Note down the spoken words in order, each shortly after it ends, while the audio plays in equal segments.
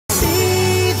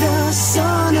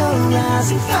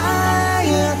rising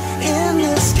fire in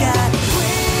the sky.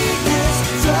 Greatness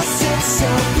thrusts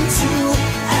itself into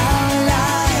our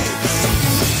lives.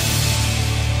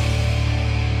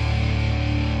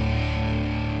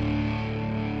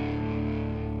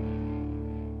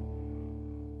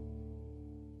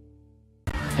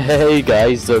 Hey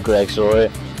guys, ZerkerXror,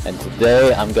 and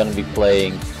today I'm gonna be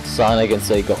playing Sonic and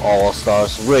Sega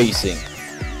All-Stars Racing.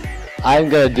 I'm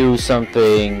gonna do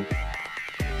something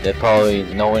that probably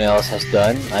no one else has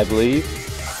done, I believe.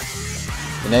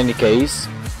 In any case,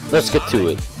 let's get to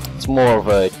it. It's more of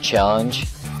a challenge,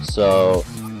 so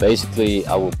basically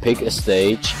I will pick a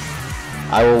stage,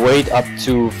 I will wait up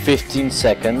to 15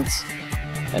 seconds,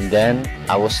 and then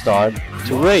I will start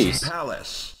to race.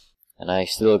 And I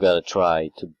still gotta try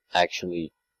to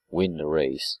actually win the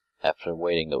race after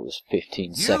waiting those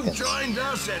 15 seconds.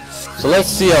 So let's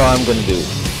see how I'm gonna do.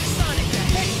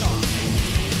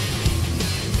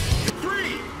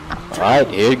 Alright,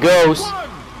 here it goes.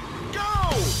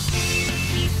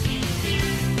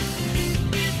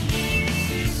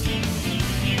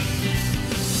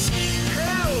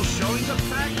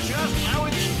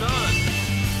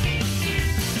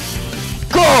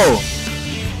 Go!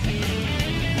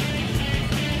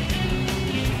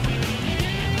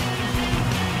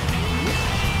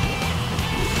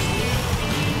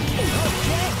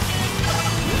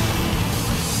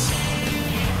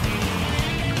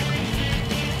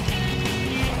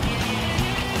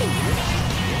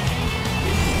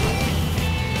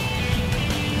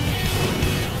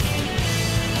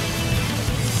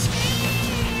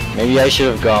 Maybe I should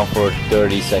have gone for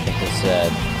 30 seconds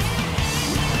instead.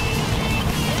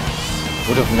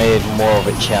 Would have made it more of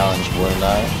a challenge, wouldn't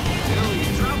I?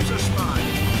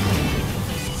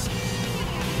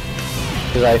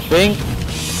 Because I think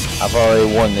I've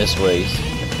already won this race.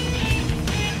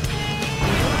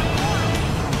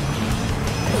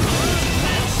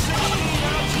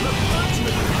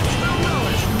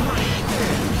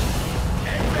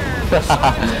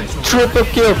 Triple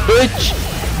kill, bitch!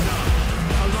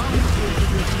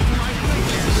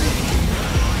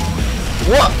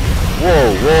 What?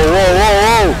 Whoa, whoa, whoa, whoa,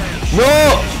 whoa! No!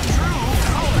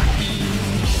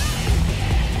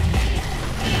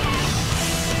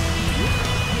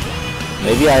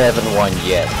 Maybe I haven't won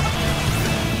yet.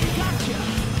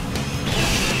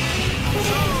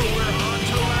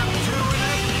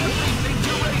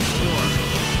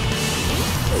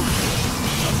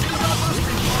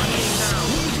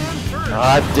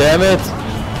 God damn it!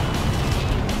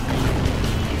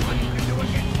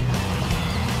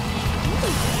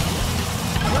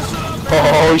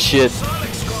 Oh shit!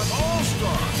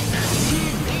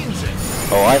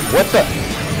 Oh, what the?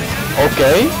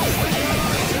 Okay.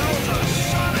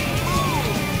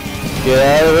 Get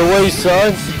out of the way,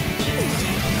 son.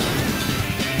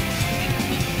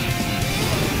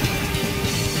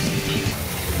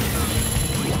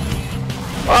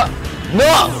 Ah,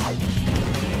 no!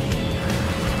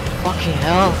 Fucking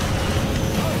hell!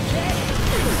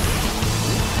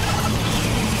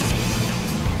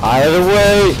 Out of the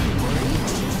way!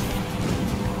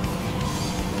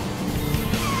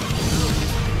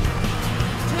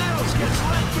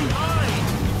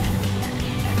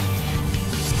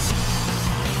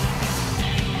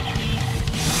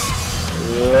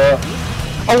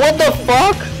 Oh, what the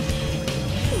fuck?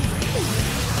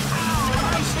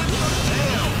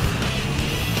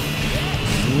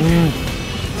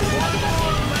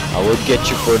 I will get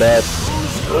you for that.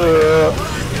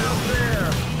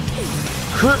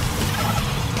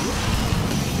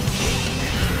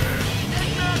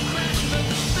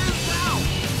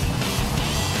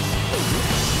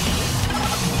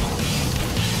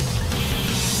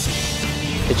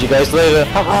 Catch you guys later.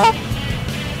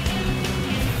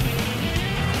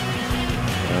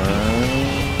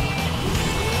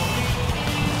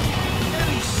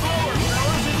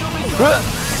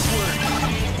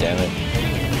 Damn it.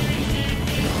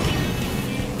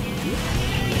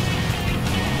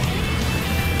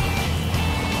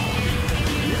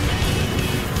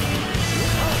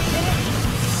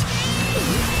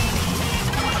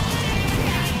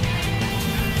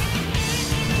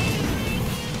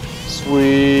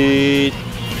 Sweet.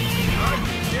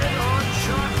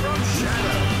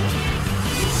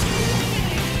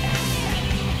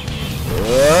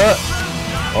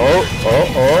 Oh.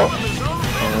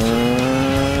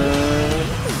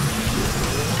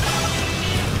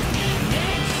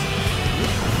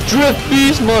 Drift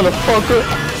beast, motherfucker!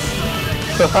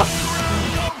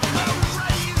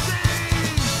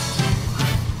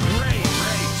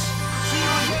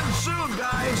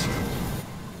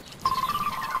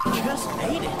 Just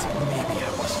made it. Maybe I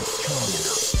wasn't strong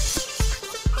enough.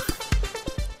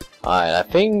 Alright, I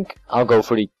think I'll go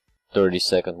for the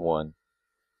 30-second one.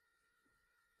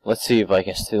 Let's see if I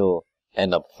can still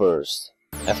end up first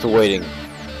after waiting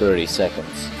 30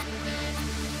 seconds.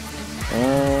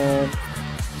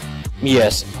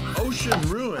 Yes,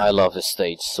 I love this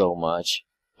stage so much.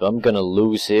 But I'm gonna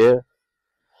lose here.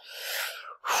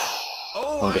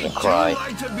 I'm gonna cry.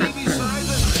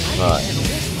 Alright,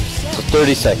 so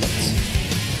 30 seconds.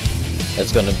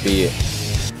 That's gonna be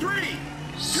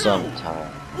some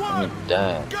time. I mean,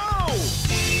 damn.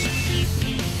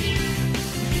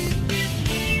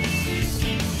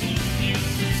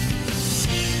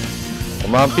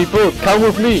 Come on, people, come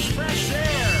with me.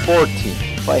 14,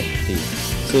 15,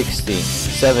 16,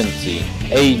 17,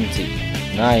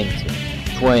 18,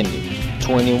 19, 20,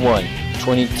 21,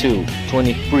 22,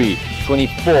 23,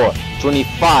 24,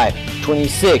 25,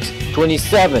 26,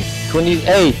 27,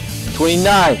 28,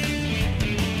 29.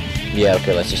 Yeah,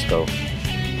 okay, let's just go.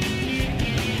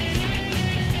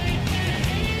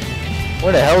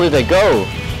 Where the hell did they go?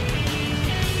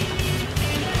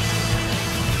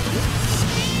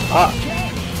 Ah.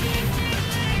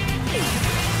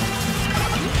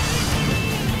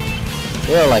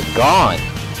 They're like gone.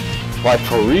 Like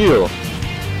for real.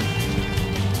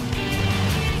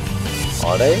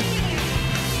 Are they?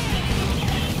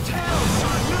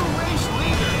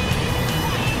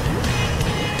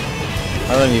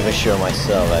 I'm not even sure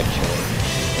myself actually.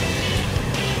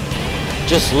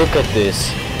 Just look at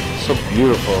this. So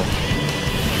beautiful.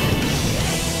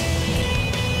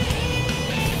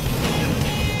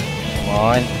 Come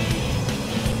on.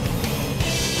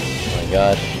 Oh my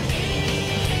god.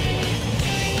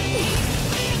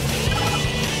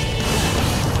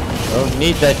 Don't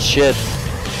need that shit.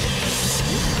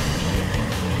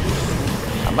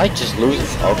 I might just lose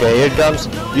it. Okay, here it comes.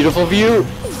 Beautiful view.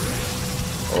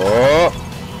 Oh.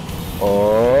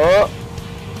 Oh.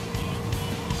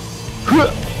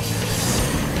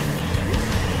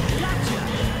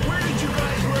 Where did you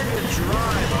guys learn to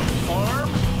drive? On a farm?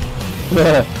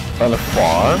 On a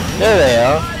farm? There they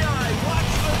are.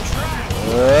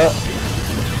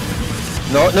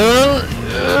 No.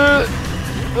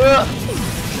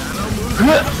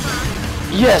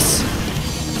 Yes.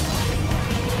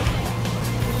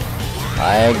 I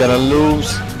ain't gonna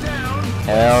lose.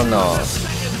 Hell no.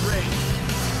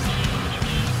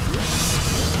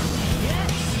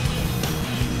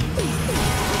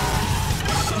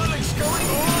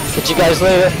 Catch you guys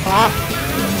later.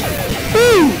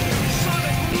 Woo!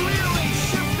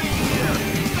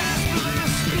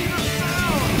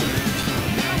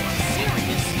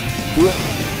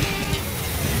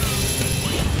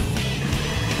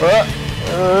 Oh.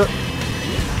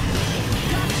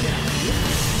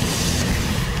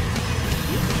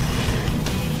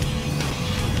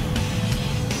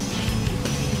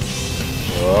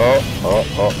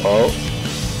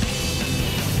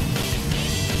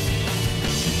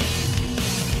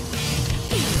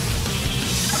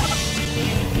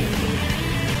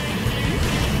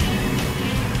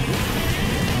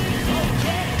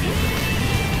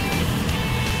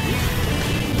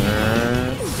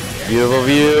 Beautiful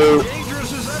view.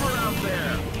 Dangerous as ever out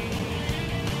there.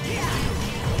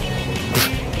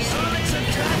 Sonic's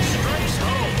attack strikes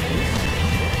home.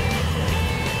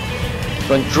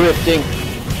 Going drifting.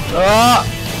 Ah!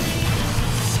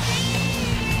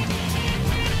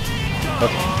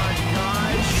 Come on,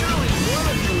 guys. Surely one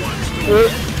of you wants to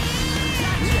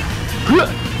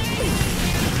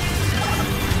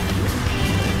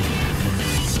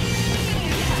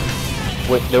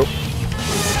Wait, nope.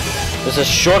 There's a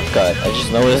shortcut. I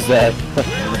just noticed that.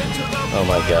 Oh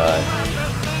my god.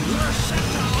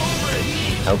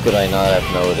 How could I not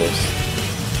have noticed?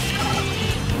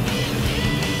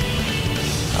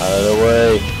 Out of the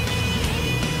way.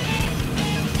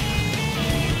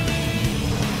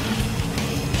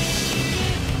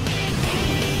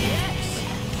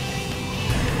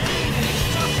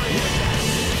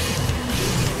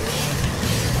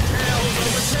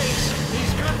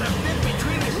 He's got the bit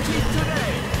between his teeth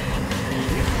today.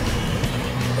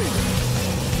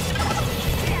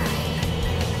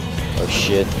 Oh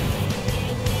shit.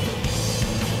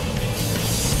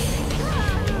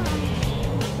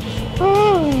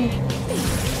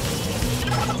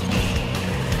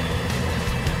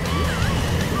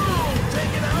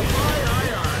 Take it out, aye.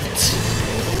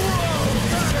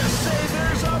 Gotta say,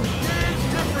 there's a big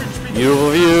difference between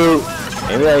Beautiful view.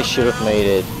 Maybe I should have made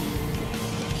it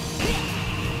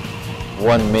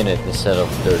 1 minute instead of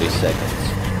 30 seconds.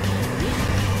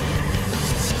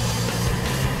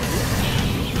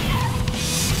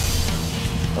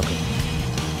 Okay.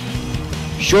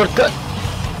 Shortcut.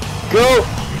 Go.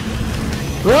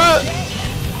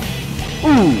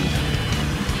 Ooh.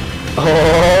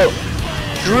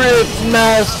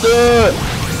 Grandmaster!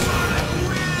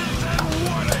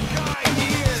 What a guy he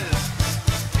is!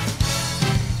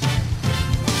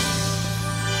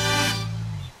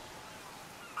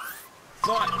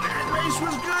 Thought that race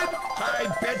was good? I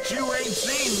bet you ain't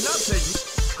seen nothing.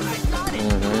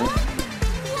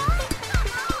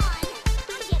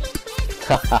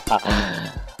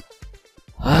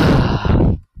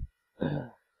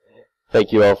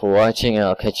 Thank you all for watching, and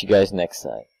I'll catch you guys next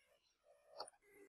time.